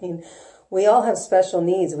needs. I mean, we all have special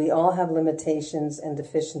needs. We all have limitations and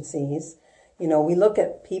deficiencies. We look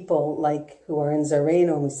at people like who are in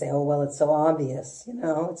Zarenu and we say, oh, well, it's so obvious,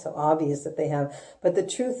 it's so obvious that they have. But the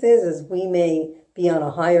truth is we may be on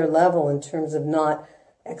a higher level in terms of not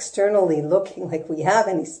externally looking like we have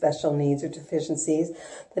any special needs or deficiencies,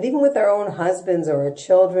 that even with our own husbands or our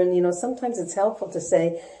children, sometimes it's helpful to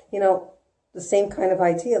say, the same kind of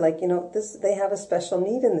idea, like, they have a special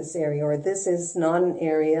need in this area, or this is not an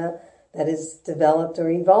area that is developed or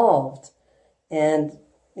evolved. And,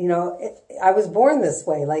 I was born this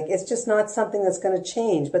way. Like, it's just not something that's going to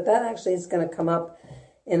change, but that actually is going to come up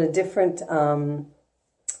in a different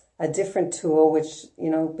tool, which,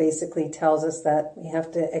 basically tells us that we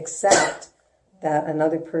have to accept that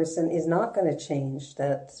another person is not going to change,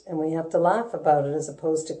 and we have to laugh about it as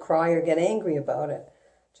opposed to cry or get angry about it.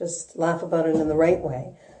 Just laugh about it in the right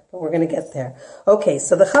way. But we're going to get there. Okay,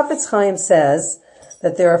 so the Chafetz Chaim says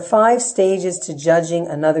that there are 5 stages to judging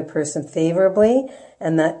another person favorably,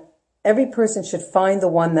 and that every person should find the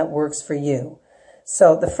one that works for you.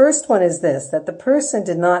 So the first one is this, that the person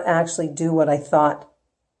did not actually do what I thought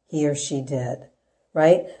he or she did,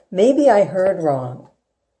 right? Maybe I heard wrong.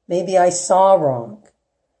 Maybe I saw wrong.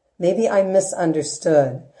 Maybe I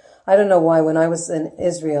misunderstood. I don't know why, when I was in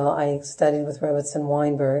Israel, I studied with Rebbetzin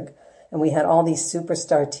Weinberg, and we had all these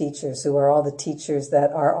superstar teachers who are all the teachers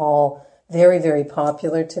that are all very, very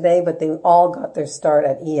popular today, but they all got their start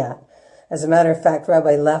at IAT. As a matter of fact,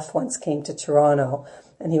 Rabbi Leff once came to Toronto,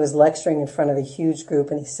 and he was lecturing in front of a huge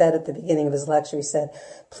group, and he said at the beginning of his lecture, he said,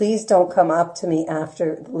 please don't come up to me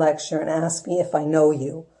after the lecture and ask me if I know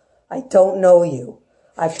you. I don't know you.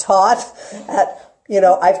 I've taught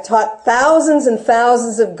thousands and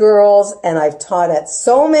thousands of girls, and I've taught at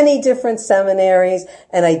so many different seminaries,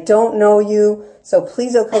 and I don't know you, so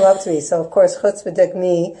please don't come up to me. So, of course, Chutz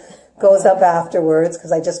V'Dagmi goes up afterwards,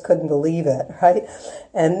 because I just couldn't believe it, right?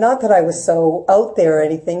 And not that I was so out there or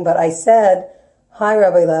anything, but I said, hi,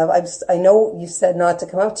 Rabbi Lev, I know you said not to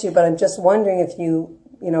come up to you, but I'm just wondering if you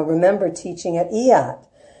remember teaching at IAT.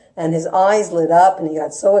 And his eyes lit up, and he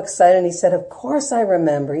got so excited, and he said, of course I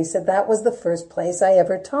remember. He said, that was the first place I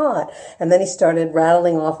ever taught. And then he started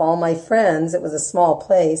rattling off all my friends. It was a small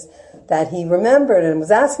place that he remembered and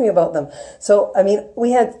was asking me about them. So,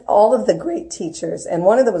 we had all of the great teachers, and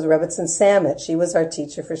one of them was Rebbetzin Samet. She was our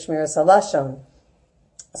teacher for Shmiras HaLashon.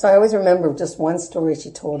 So I always remember just one story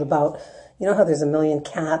she told about, how there's 1 million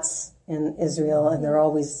cats in Israel, and they're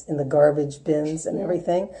always in the garbage bins and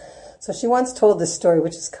everything. So she once told this story,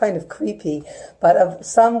 which is kind of creepy, but of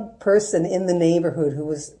some person in the neighborhood who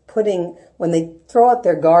was putting, when they throw out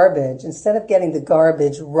their garbage, instead of getting the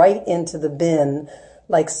garbage right into the bin,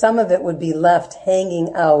 like some of it would be left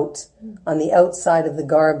hanging out on the outside of the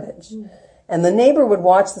garbage. And the neighbor would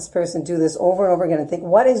watch this person do this over and over again and think,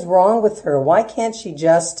 what is wrong with her? Why can't she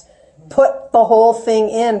just put the whole thing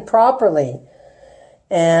in properly?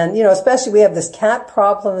 And, especially we have this cat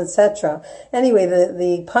problem, etc. Anyway,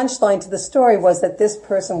 the punchline to the story was that this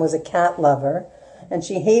person was a cat lover, and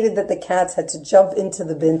she hated that the cats had to jump into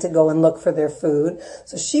the bin to go and look for their food.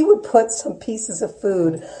 So she would put some pieces of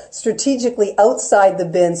food strategically outside the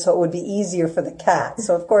bin so it would be easier for the cat.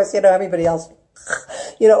 So, of course, everybody else,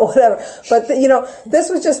 whatever. But, this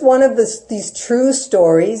was just one of these true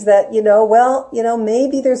stories that,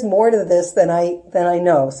 maybe there's more to this than I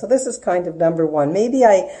know. So this is kind of number one. Maybe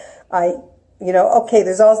there's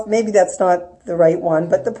also, maybe that's not the right one,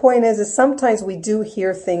 but the point is sometimes we do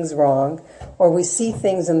hear things wrong, or we see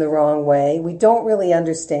things in the wrong way. We don't really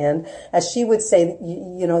understand. As she would say,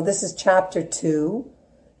 this is chapter 2.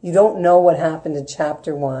 You don't know what happened in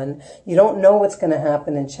chapter 1. You don't know what's going to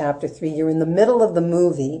happen in chapter 3. You're in the middle of the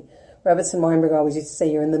movie. Rebbetzin Weinberg always used to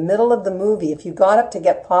say, you're in the middle of the movie. If you got up to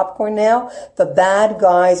get popcorn now, the bad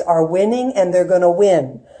guys are winning, and they're going to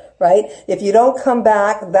win, right? If you don't come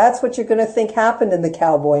back, that's what you're going to think happened in the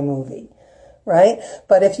cowboy movie, right?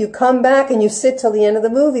 But if you come back and you sit till the end of the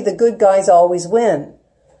movie, the good guys always win.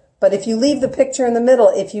 But if you leave the picture in the middle,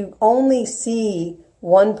 if you only see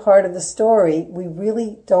one part of the story, we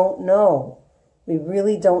really don't know. We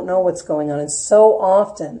really don't know what's going on. And so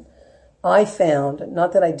often I found,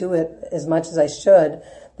 not that I do it as much as I should,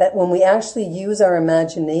 that when we actually use our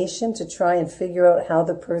imagination to try and figure out how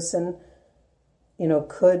the person,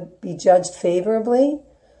 could be judged favorably,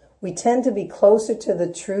 we tend to be closer to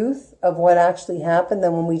the truth of what actually happened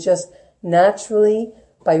than when we just naturally,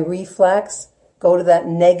 by reflex, go to that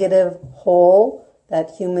negative hole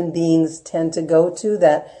that human beings tend to go to,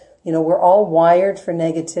 that, we're all wired for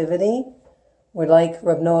negativity. We're like,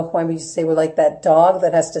 Reb Noah Weinberg used to say, we're like that dog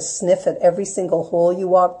that has to sniff at every single hole you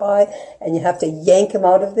walk by, and you have to yank him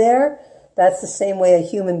out of there. That's the same way a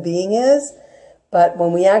human being is. But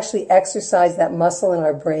when we actually exercise that muscle in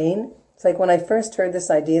our brain, it's like when I first heard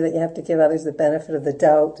this idea that you have to give others the benefit of the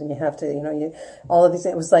doubt, and you have to, all of these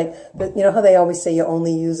things, it was like, how they always say you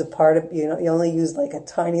only use a part of, you only use like a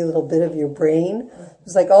tiny little bit of your brain. It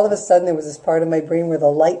was like all of a sudden there was this part of my brain where the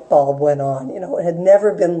light bulb went on. It had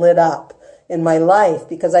never been lit up in my life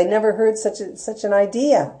because I never heard such an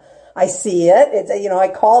idea. I see it. It's, I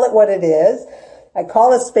call it what it is. I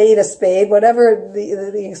call a spade, whatever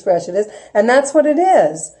the expression is. And that's what it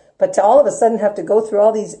is. But to all of a sudden have to go through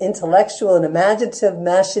all these intellectual and imaginative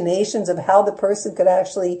machinations of how the person could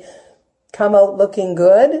actually come out looking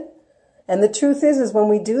good. And the truth is when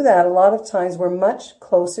we do that, a lot of times we're much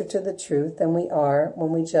closer to the truth than we are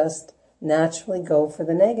when we just naturally go for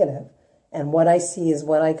the negative. And what I see is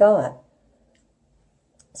what I got.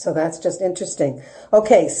 So that's just interesting.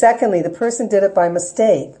 Okay, secondly, the person did it by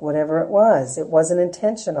mistake, whatever it was. It wasn't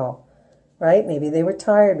intentional, right? Maybe they were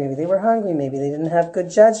tired, maybe they were hungry, maybe they didn't have good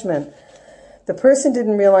judgment. The person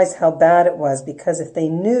didn't realize how bad it was, because if they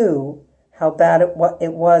knew how bad it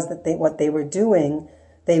was that what they were doing,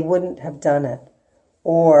 they wouldn't have done it.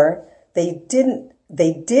 Or they didn't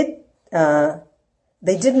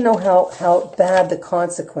know how bad the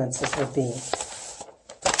consequences would be.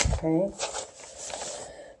 Okay?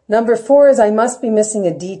 Number 4 is I must be missing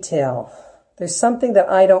a detail. There's something that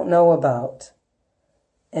I don't know about.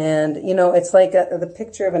 And, it's like the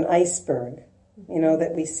picture of an iceberg.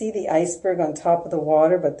 That we see the iceberg on top of the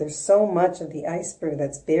water, but there's so much of the iceberg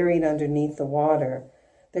that's buried underneath the water.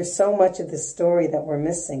 There's so much of the story that we're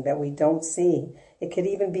missing that we don't see. It could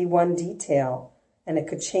even be one detail, and it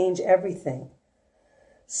could change everything.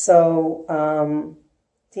 So,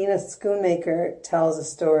 Dina Schoonmaker tells a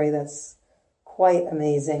story that's quite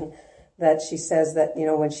amazing, that she says that,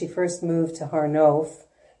 when she first moved to Har Nof,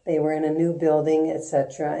 they were in a new building,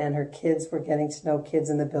 etc., and her kids were getting to know kids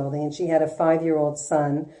in the building, and she had a 5-year-old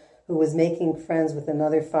son who was making friends with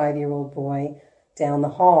another 5-year-old boy down the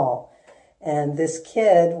hall. And this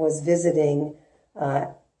kid was visiting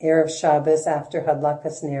Erev Shabbos after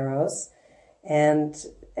Hadlakas Neros, and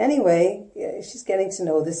anyway, she's getting to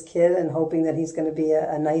know this kid and hoping that he's going to be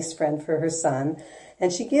a nice friend for her son.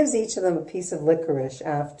 And she gives each of them a piece of licorice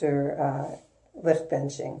after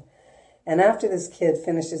lichbenching. And after this kid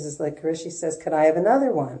finishes his licorice, she says, "Could I have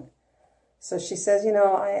another one?" So she says,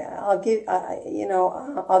 I'll give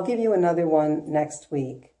you another one next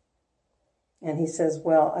week. And he says,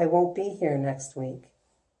 "Well, I won't be here next week."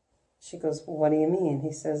 She goes, "Well, what do you mean?"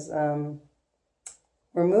 He says, "We're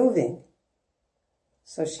moving."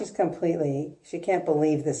 So she can't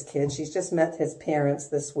believe this kid. She's just met his parents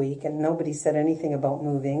this week and nobody said anything about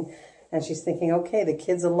moving. And she's thinking, okay, the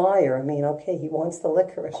kid's a liar. I mean, okay, he wants the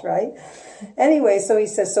licorice, right? Anyway, so he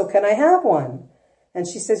says, "So can I have one?" And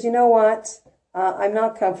she says, "You know what? I'm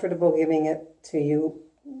not comfortable giving it to you.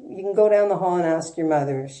 You can go down the hall and ask your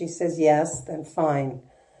mother." She says, "Yes, then fine."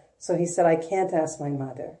 So he said, "I can't ask my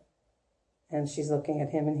mother." And she's looking at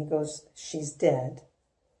him and he goes, "She's dead."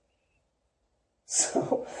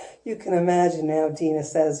 So you can imagine now Dina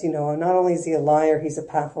says, not only is he a liar, he's a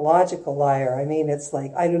pathological liar. I mean, it's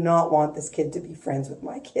like, I do not want this kid to be friends with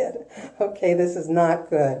my kid. Okay, this is not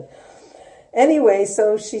good. Anyway,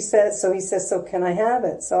 so he says, "So can I have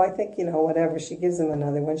it?" So I think, whatever, she gives him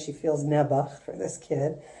another one. She feels nebuch for this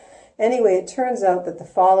kid. Anyway, it turns out that the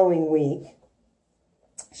following week,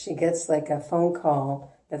 she gets like a phone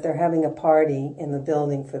call that they're having a party in the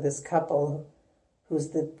building for this couple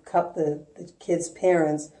who's the kid's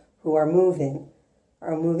parents who are moving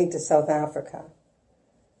to South Africa.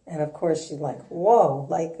 And of course she's like, whoa,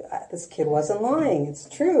 this kid wasn't lying. It's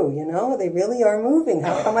true, they really are moving.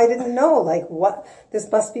 How come I didn't know? What? This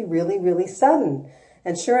must be really, really sudden.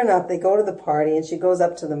 And sure enough, they go to the party and she goes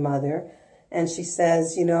up to the mother and she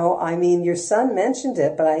says, your son mentioned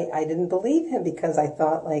it, but I didn't believe him because I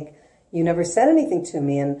thought you never said anything to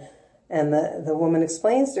me. And the woman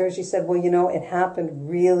explains to her, she said, "Well, it happened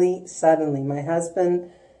really suddenly. My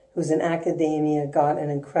husband, who's in academia, got an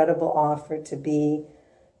incredible offer to be,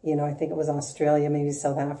 I think it was Australia, maybe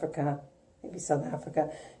South Africa.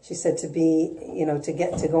 She said to be,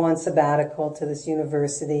 to go on sabbatical to this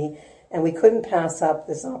university, and we couldn't pass up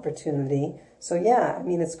this opportunity. So yeah,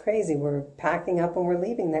 it's crazy. We're packing up and we're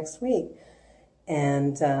leaving next week.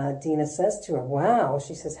 And Dina says to her, wow,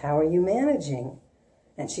 she says, how are you managing?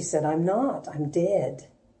 And she said, I'm not, I'm dead.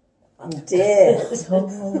 I'm dead.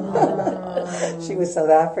 She was South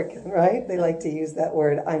African, right? They like to use that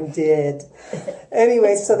word, I'm dead.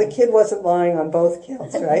 Anyway, so the kid wasn't lying on both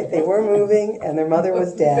counts, right? They were moving and their mother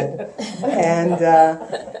was dead. And,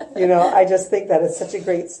 I just think that it's such a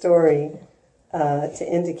great story to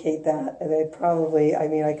indicate that. And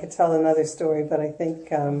I could tell another story, but I think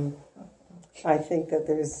that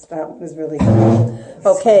that one is really cool.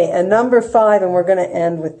 Okay, and number 5, and we're going to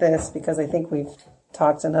end with this because I think we've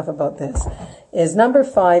talked enough about this, is number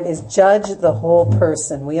 5 is judge the whole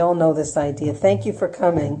person. We all know this idea. Thank you for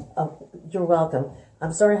coming. Oh, you're welcome.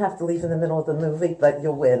 I'm sorry I have to leave in the middle of the movie, but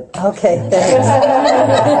you'll win. Okay, thanks.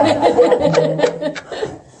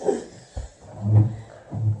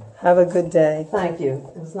 Have a good day. Thank you.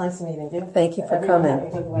 It was nice meeting you. Thank you for coming.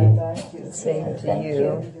 Same to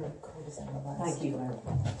you. Thank you.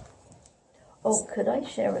 Oh, could I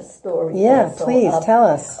share a story? Yeah, also? please, tell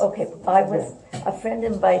us. Okay, a friend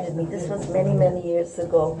invited me, this was many, many years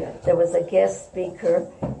ago. There was a guest speaker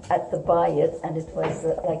at the Bayit, and it was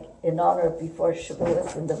like in honor before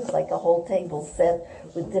Shavuos, and there was like a whole table set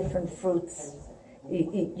with different fruits,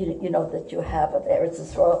 that you have of Eretz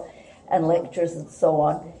Yisrael, and lectures and so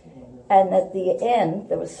on. And at the end,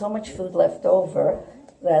 there was so much food left over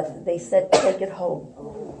that they said, take it home.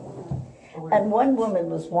 And one woman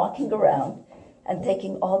was walking around and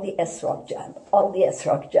taking all the esrog jam,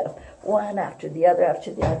 one after the other.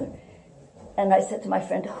 And I said to my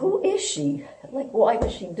friend, who is she? Like, why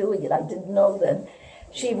was she doing it? I didn't know then.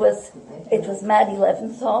 It was Maddie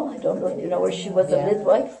Leventhal. I don't know if you know her. She was a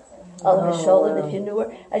midwife, if you knew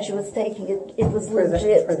her. And she was taking it. It was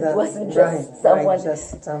legit. It wasn't just someone. Right,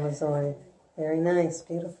 just Amazon. Very nice,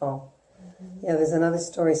 beautiful. Yeah, there's another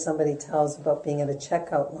story somebody tells about being at a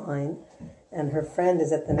checkout line, and her friend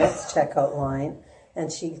is at the next checkout line,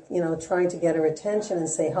 and she, trying to get her attention and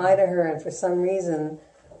say hi to her, and for some reason,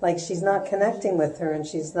 like she's not connecting with her, and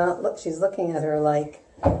she's looking at her like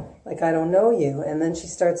I don't know you, and then she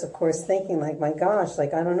starts, of course, thinking like, my gosh,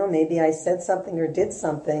 like I don't know, maybe I said something or did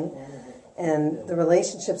something, and the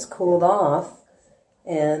relationship's cooled off,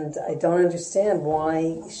 and I don't understand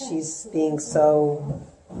why she's being so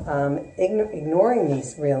ignoring me,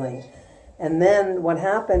 really. And then what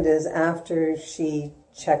happened is after she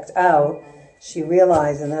checked out, she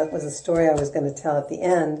realized, and that was a story I was going to tell at the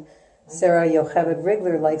end, Sarah Yocheved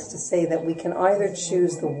Rigler likes to say that we can either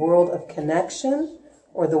choose the world of connection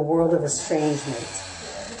or the world of estrangement.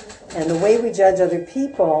 And the way we judge other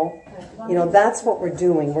people, that's what we're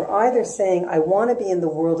doing. We're either saying, I want to be in the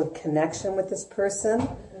world of connection with this person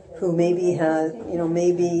who maybe has,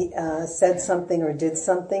 said something or did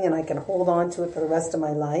something, and I can hold on to it for the rest of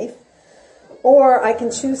my life. Or I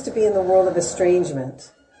can choose to be in the world of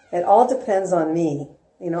estrangement. It all depends on me.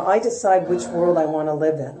 I decide which world I want to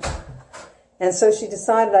live in. And so she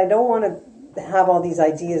decided, I don't want to have all these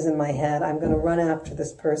ideas in my head. I'm going to run after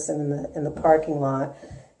this person in the parking lot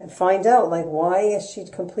and find out, why is she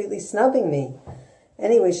completely snubbing me?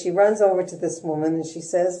 Anyway, she runs over to this woman and she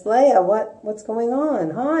says, Leah, what's going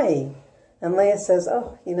on? Hi. And Leah says,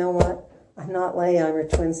 oh, you know what? I'm not Leah, I'm her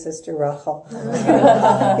twin sister, Rachel.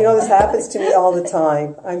 This happens to me all the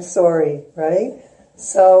time. I'm sorry, right?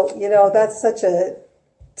 So, that's such a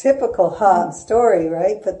typical story,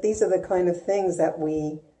 right? But these are the kind of things that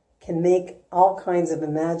we can make all kinds of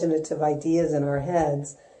imaginative ideas in our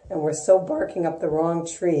heads, and we're so barking up the wrong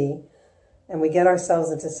tree, and we get ourselves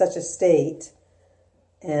into such a state.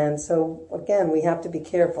 And so, again, we have to be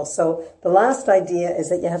careful. So the last idea is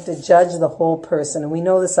that you have to judge the whole person. And we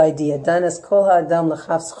know this idea. Dan es kol ha'adam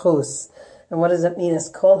l'chaf zchus. And what does it mean? Es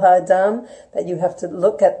kol ha'adam? That you have to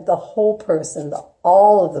look at the whole person,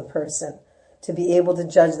 all of the person, to be able to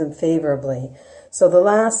judge them favorably. So the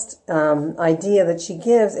last idea that she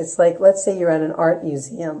gives, it's like, let's say you're at an art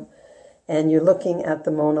museum and you're looking at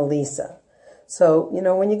the Mona Lisa. So,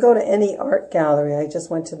 when you go to any art gallery, I just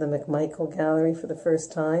went to the McMichael Gallery for the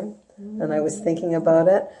first time, and I was thinking about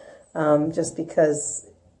it, just because,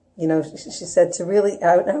 she said to really,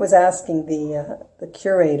 I was asking the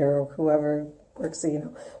curator or whoever works,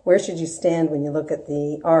 where should you stand when you look at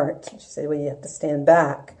the art? She said, well, you have to stand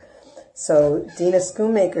back. So Dina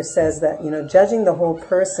Schoonmaker says that, judging the whole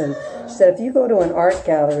person, she said if you go to an art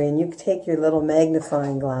gallery and you take your little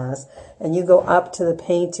magnifying glass and you go up to the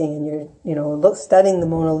painting and you're, studying the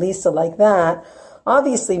Mona Lisa like that,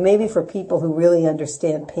 obviously maybe for people who really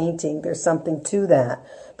understand painting, there's something to that.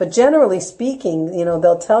 But generally speaking,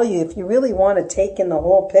 they'll tell you if you really want to take in the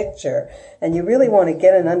whole picture and you really want to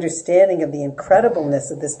get an understanding of the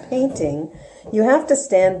incredibleness of this painting, you have to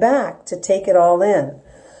stand back to take it all in.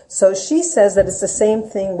 So she says that it's the same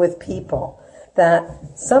thing with people, that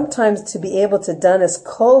sometimes to be able to danas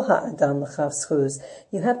kol ha'adam l'chavschus,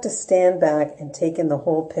 you have to stand back and take in the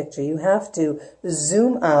whole picture. You have to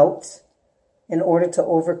zoom out in order to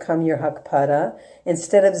overcome your hakpada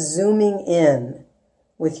instead of zooming in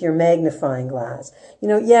with your magnifying glass.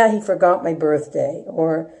 Yeah, he forgot my birthday,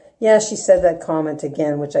 or yeah, she said that comment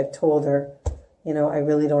again, which I've told her, I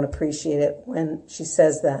really don't appreciate it when she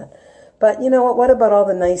says that. But you know what? What about all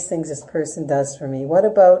the nice things this person does for me? What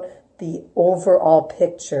about the overall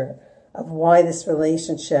picture of why this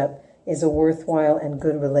relationship is a worthwhile and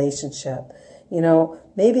good relationship?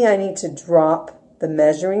 Maybe I need to drop the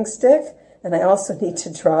measuring stick, and I also need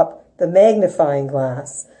to drop the magnifying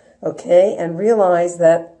glass, okay? And realize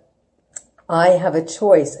that I have a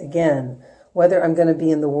choice, again, whether I'm going to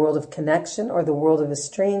be in the world of connection or the world of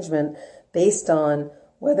estrangement based on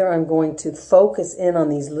whether I'm going to focus in on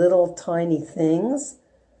these little tiny things,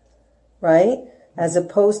 right? As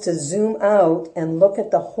opposed to zoom out and look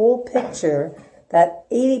at the whole picture, that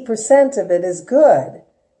 80% of it is good.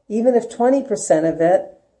 Even if 20% of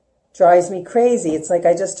it drives me crazy. It's like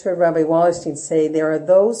I just heard Rabbi Wallerstein say, there are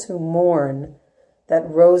those who mourn that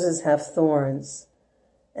roses have thorns.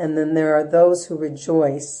 And then there are those who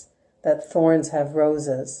rejoice that thorns have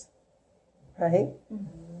roses. Right?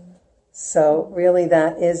 Mm-hmm. So really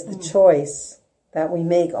that is the choice that we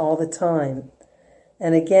make all the time.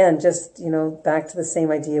 And again, just, back to the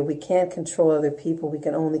same idea, we can't control other people, we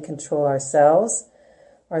can only control ourselves.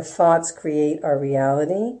 Our thoughts create our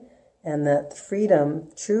reality, and that freedom,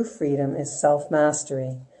 true freedom, is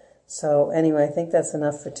self-mastery. So anyway, I think that's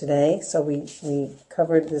enough for today. So we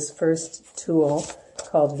covered this first tool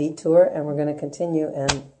called Vitur, and we're going to continue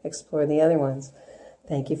and explore the other ones.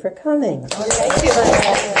 Thank you for coming.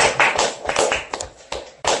 Thank you.